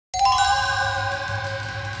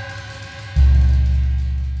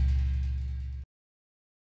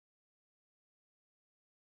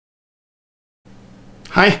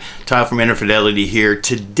Hi, Todd from Infidelity here.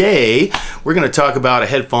 Today we're going to talk about a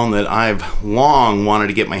headphone that I've long wanted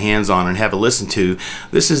to get my hands on and have a listen to.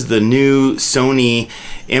 This is the new Sony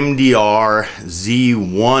MDR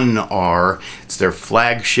Z1R. It's their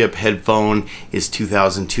flagship headphone. It's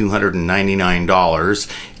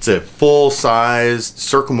 $2,299. It's a full-sized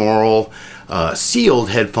circumaural sealed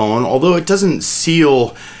headphone, although it doesn't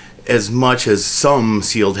seal as much as some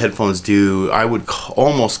sealed headphones do. I would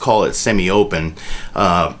almost call it semi-open,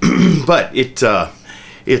 but it's a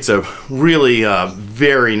really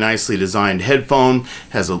very nicely designed headphone.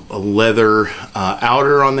 Has a leather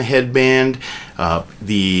outer on the headband.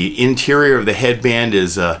 The interior of the headband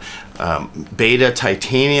is beta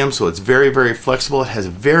titanium, so it's very, very flexible. It has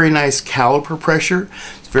a very nice caliper pressure.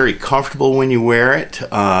 It's very comfortable when you wear it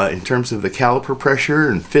in terms of the caliper pressure,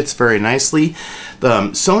 and fits very nicely.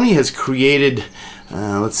 Sony has created,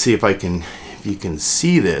 let's see if you can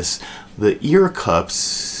see this. The ear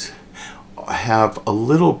cups have a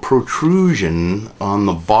little protrusion on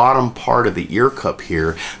the bottom part of the ear cup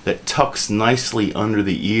here that tucks nicely under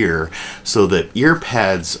the ear, so that ear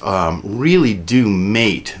pads really do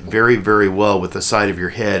mate very, very well with the side of your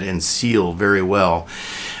head and seal very well.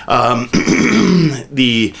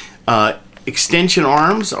 The extension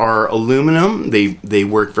arms are aluminum. They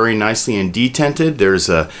work very nicely and detented. There's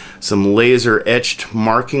some laser etched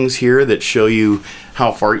markings here that show you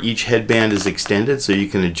how far each headband is extended, so you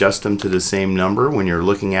can adjust them to the same number when you're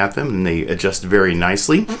looking at them, and they adjust very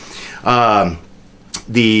nicely.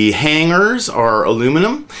 The hangers are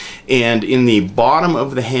aluminum, and in the bottom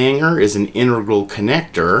of the hanger is an integral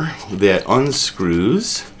connector that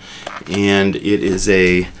unscrews, and it is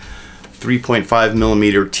a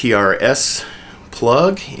 3.5mm TRS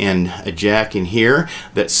plug and a jack in here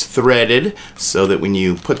that's threaded, so that when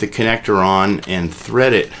you put the connector on and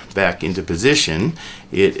thread it back into position,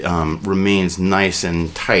 it remains nice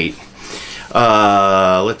and tight.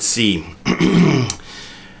 Let's see.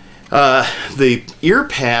 The ear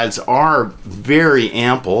pads are very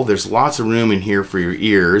ample. There's lots of room in here for your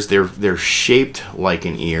ears. They're shaped like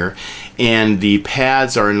an ear, and the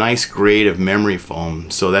pads are a nice grade of memory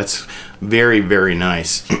foam, so that's very, very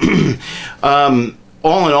nice.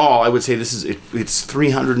 All in all, I would say it's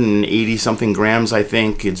 380 something grams, I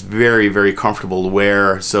think. It's very, very comfortable to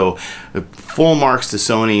wear, so full marks to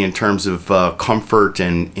Sony in terms of comfort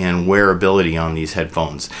and wearability on these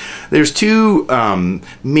headphones. There's two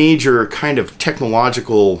major kind of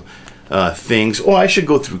technological things. Oh, I should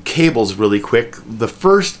go through cables really quick. The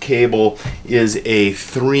first cable is a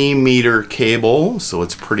 3-meter cable, so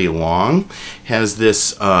it's pretty long. Has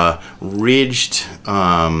this ridged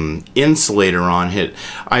insulator on it.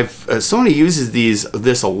 Sony uses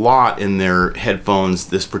this a lot in their headphones,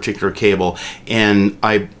 this particular cable, and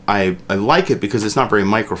I like it because it's not very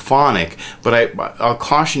microphonic, but I'll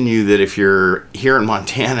caution you that if you're here in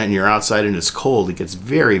Montana and you're outside and it's cold, it gets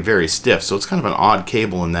very, very stiff, so it's kind of an odd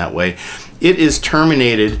cable in that way. It is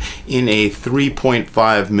terminated in a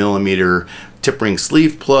 3.5mm tip ring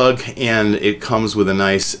sleeve plug, and it comes with a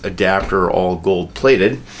nice adapter, all gold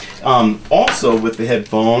plated. Also with the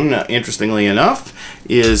headphone, interestingly enough,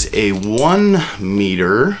 is a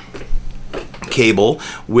 1-meter cable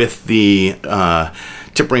with the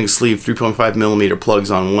tip ring sleeve 3.5mm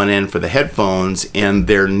plugs on one end for the headphones, and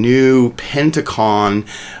their new Pentacon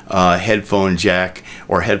headphone jack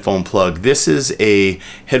or headphone plug. This is a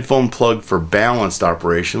headphone plug for balanced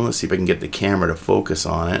operation. Let's see if I can get the camera to focus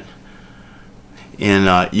on it.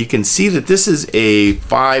 And you can see that this is a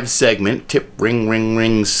 5-segment tip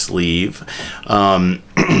ring sleeve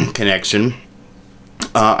connection.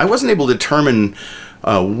 I wasn't able to determine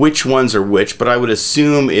which ones are which, but I would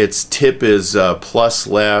assume its tip is plus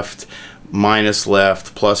left, minus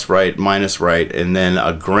left, plus right, minus right, and then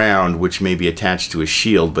a ground which may be attached to a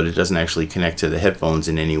shield, but it doesn't actually connect to the headphones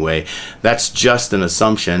in any way. That's just an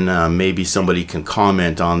assumption. Maybe somebody can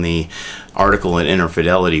comment on the article in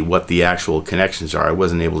Infidelity what the actual connections are. I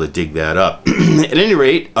wasn't able to dig that up. At any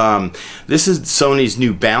rate, this is Sony's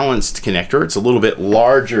new balanced connector. It's a little bit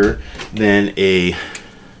larger than a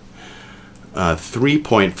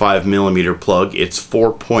 3.5mm plug. It's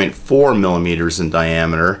 4.4mm in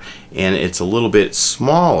diameter, and it's a little bit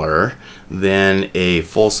smaller than a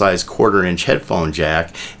full-size 1/4-inch headphone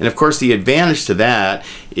jack. And of course, the advantage to that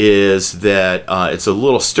is that it's a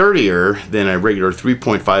little sturdier than a regular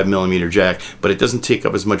 3.5mm jack, but it doesn't take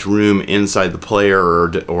up as much room inside the player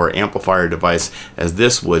or amplifier device as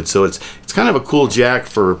this would. So it's kind of a cool jack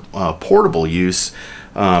for portable use.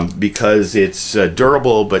 because it's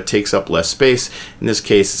durable but takes up less space. In this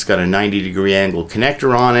case, it's got a 90-degree angle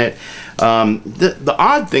connector on it. The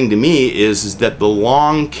odd thing to me is that the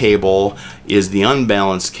long cable is the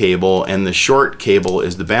unbalanced cable and the short cable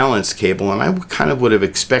is the balanced cable, and I kind of would have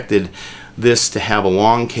expected this to have a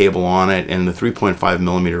long cable on it and the 3.5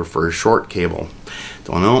 millimeter for a short cable.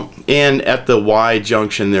 Don't know. And at the Y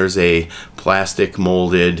junction there's a plastic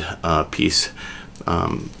molded piece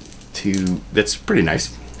that's pretty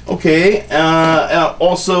nice. Okay,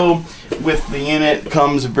 also with the unit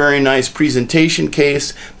comes a very nice presentation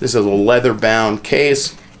case. This is a leather bound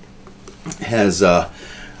case. It has a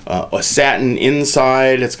satin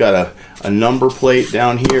inside. It's got a number plate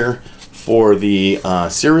down here for the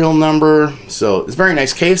serial number. So it's a very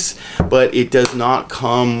nice case, but it does not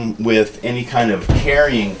come with any kind of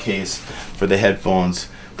carrying case for the headphones,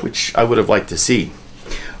 which I would have liked to see.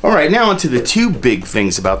 All right, now onto the two big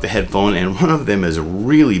things about the headphone, and one of them is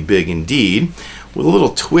really big indeed, with a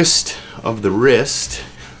little twist of the wrist.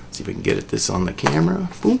 Let's see if we can get this on the camera.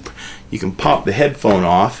 Boop. You can pop the headphone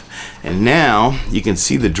off, and now you can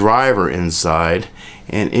see the driver inside,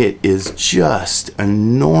 and it is just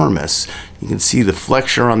enormous. You can see the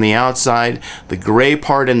flexure on the outside. The gray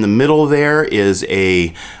part in the middle there is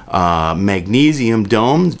a magnesium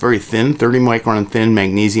dome. It's very thin, 30 micron thin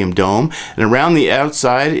magnesium dome. And around the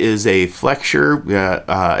outside is a flexure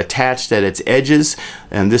attached at its edges.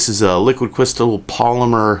 And this is a liquid crystal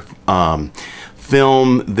polymer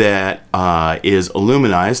film that is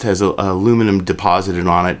aluminized, has aluminum deposited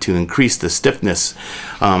on it to increase the stiffness.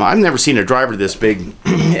 I've never seen a driver this big,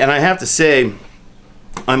 and I have to say,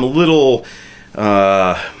 I'm a little,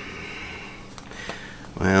 well,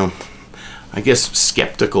 I guess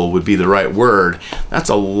skeptical would be the right word. That's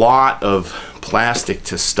a lot of plastic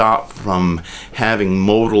to stop from having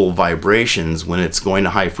modal vibrations when it's going to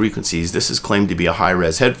high frequencies. This is claimed to be a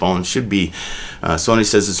high-res headphone. It should be, Sony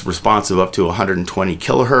says it's responsive up to 120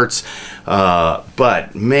 kilohertz.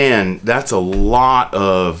 But man, that's a lot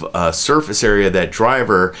of surface area, that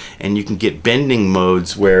driver, and you can get bending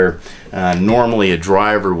modes where normally a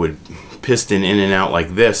driver would piston in and out like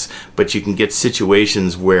this, but you can get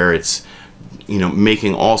situations where it's, you know,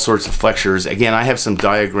 making all sorts of flexures. Again, I have some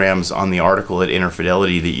diagrams on the article at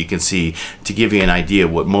Interfidelity that you can see to give you an idea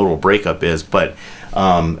of what modal breakup is, but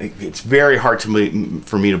it's very hard for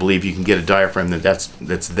me to believe you can get a diaphragm that's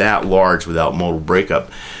that large without modal breakup.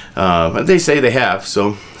 But they say they have,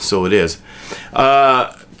 so it is.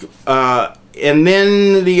 And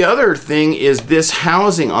then the other thing is this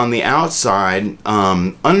housing on the outside.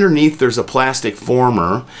 Underneath there's a plastic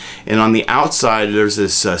former, and on the outside there's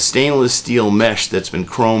this stainless steel mesh that's been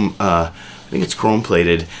chrome, I think it's chrome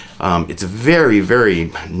plated. It's very,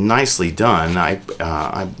 very nicely done.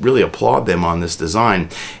 I really applaud them on this design.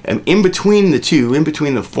 And in between the two, in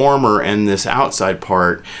between the former and this outside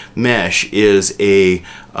part mesh, is a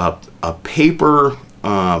paper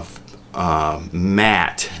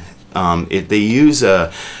mat. They use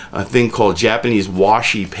a thing called Japanese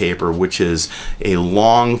washi paper, which is a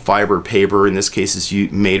long fiber paper. In this case, it's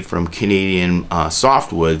made from Canadian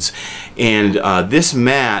softwoods. And this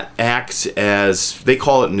mat acts as, they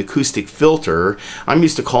call it an acoustic filter. I'm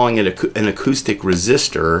used to calling it an acoustic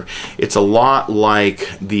resistor. It's a lot like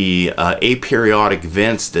the aperiodic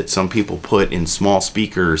vents that some people put in small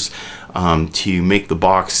speakers to make the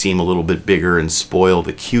box seem a little bit bigger and spoil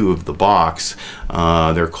the cue of the box.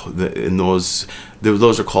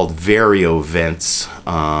 Those are called Vario vents.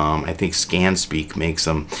 I think ScanSpeak makes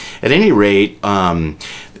them. At any rate,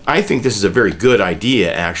 I think this is a very good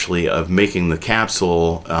idea, actually, of making the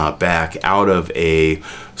capsule back out of a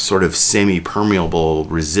sort of semi-permeable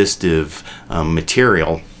resistive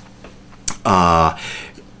material.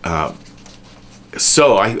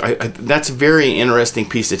 So that's a very interesting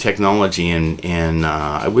piece of technology, and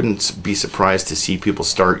I wouldn't be surprised to see people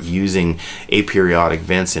start using aperiodic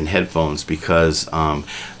vents in headphones, because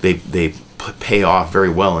they pay off very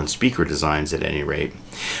well in speaker designs at any rate.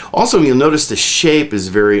 Also, you'll notice the shape is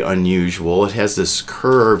very unusual. It has this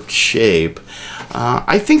curved shape.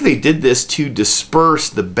 I think they did this to disperse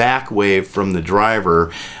the back wave from the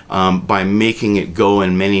driver by making it go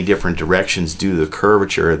in many different directions due to the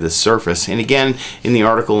curvature of this surface. And again, in the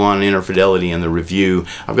article on Interfidelity and the review,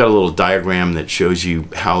 I've got a little diagram that shows you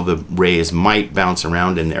how the rays might bounce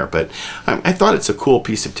around in there. But I thought it's a cool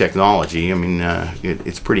piece of technology. I mean,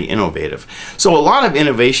 it's pretty innovative. So a lot of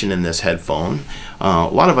innovation in this headphone. A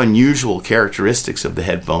lot of unusual characteristics of the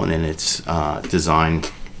headphone and its design.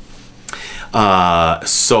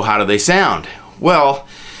 So how do they sound? Well,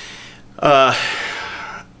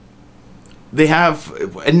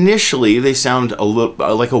 initially they sound a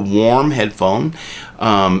little like a warm headphone.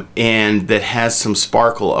 and that has some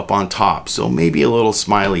sparkle up on top, so maybe a little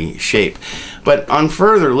smiley shape. But on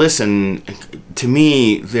further listen, to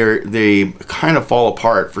me, they kind of fall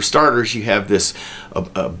apart. For starters, you have this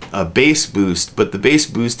a bass boost, but the bass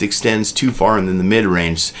boost extends too far in the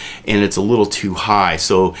mid-range, and it's a little too high,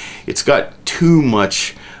 so it's got too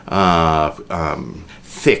much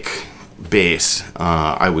thick bass,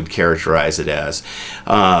 I would characterize it as.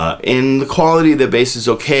 And the quality of the bass is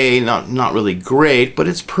okay, not really great, but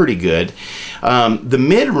it's pretty good. The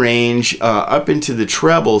mid-range up into the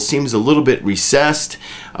treble seems a little bit recessed.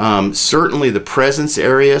 Certainly the presence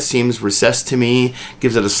area seems recessed to me,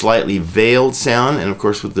 gives it a slightly veiled sound, and of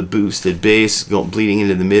course with the boosted bass bleeding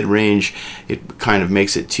into the mid-range, it kind of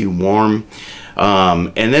makes it too warm.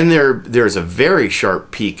 And then there's a very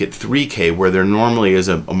sharp peak at 3K where there normally is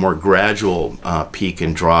a more gradual peak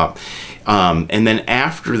and drop. And then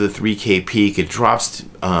after the 3K peak, it drops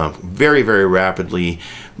very, very rapidly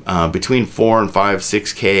between 4 and 5,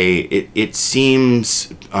 6K. It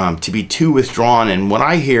seems to be too withdrawn, and what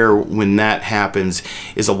I hear when that happens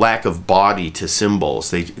is a lack of body to cymbals.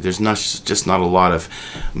 There's just not a lot of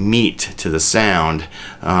meat to the sound,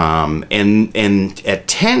 and at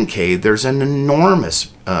 10K there's an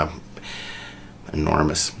enormous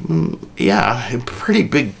yeah, a pretty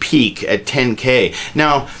big peak at 10K.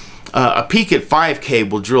 Now a peak at 5K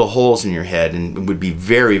will drill holes in your head and would be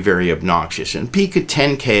very, very obnoxious. And peak at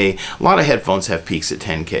 10K, a lot of headphones have peaks at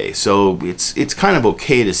 10K, so it's kind of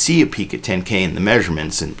okay to see a peak at 10K in the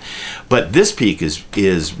measurements. But this peak is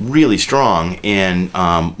really strong, and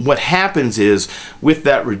what happens is with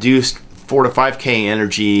that reduced 4 to 5K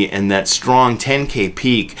energy and that strong 10K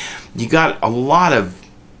peak, you got a lot of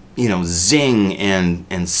zing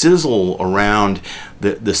and sizzle around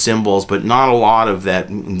the cymbals, but not a lot of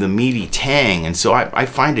the meaty tang, and so I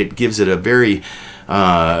find it gives it a very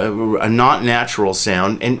a not natural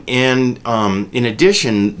sound, and in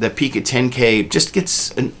addition, the peak at 10K just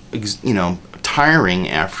gets tiring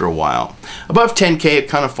after a while. Above 10K it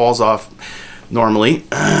kind of falls off normally.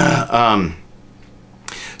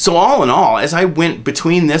 So all in all, as I went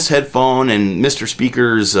between this headphone and Mr.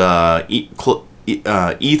 Speaker's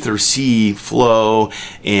Ether C Flow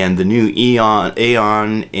and the new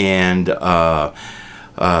Aeon, and I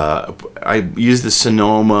used the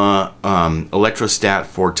Sonoma electrostat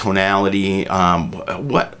for tonality.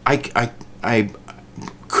 What I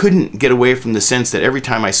couldn't get away from the sense that every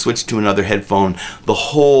time I switched to another headphone, the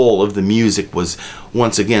whole of the music was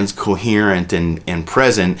once again coherent and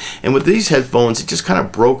present. And with these headphones, it just kind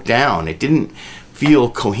of broke down. It didn't feel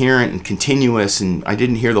coherent and continuous, and I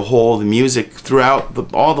didn't hear the whole of the music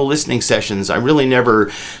throughout all the listening sessions. I really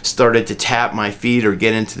never started to tap my feet or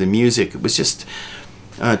get into the music. It was just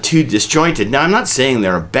too disjointed. Now, I'm not saying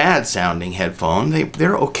they're a bad sounding headphone.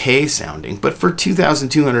 They're okay sounding, but for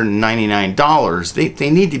 $2,299,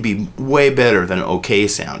 they need to be way better than okay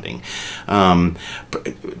sounding.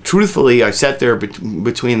 Truthfully, I sat there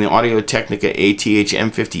between the Audio-Technica ATH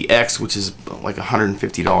M50X, which is like a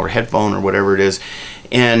 $150 headphone or whatever it is,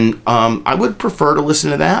 and I would prefer to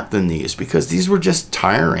listen to that than these, because these were just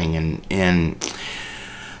tiring, and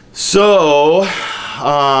so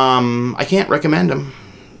I can't recommend them.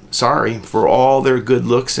 Sorry, for all their good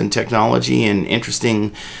looks and technology and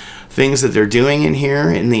interesting things that they're doing in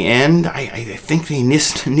here. In the end, I think they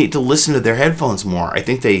need to listen to their headphones more. I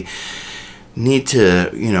think they need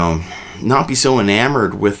to, not be so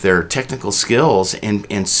enamored with their technical skills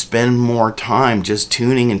and spend more time just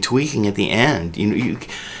tuning and tweaking at the end. You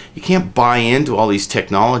can't buy into all these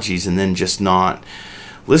technologies and then just not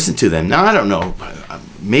listen to them. Now, I don't know.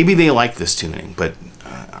 Maybe they like this tuning, but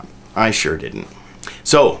I sure didn't.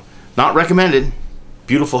 So, not recommended.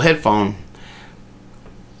 Beautiful headphone.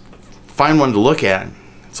 Find one to look at.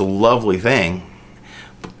 It's a lovely thing.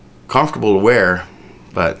 Comfortable to wear,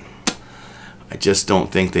 but I just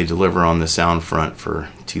don't think they deliver on the sound front for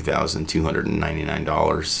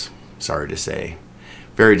 $2,299. Sorry to say.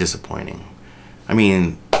 Very disappointing. I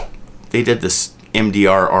mean, they did this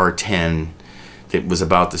MDR R10 that was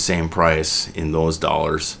about the same price in those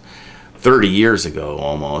dollars 30 years ago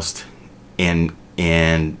almost, and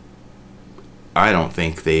I don't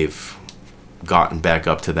think they've gotten back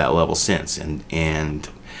up to that level since, and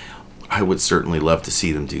I would certainly love to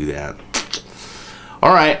see them do that.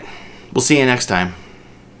 All right, we'll see you next time.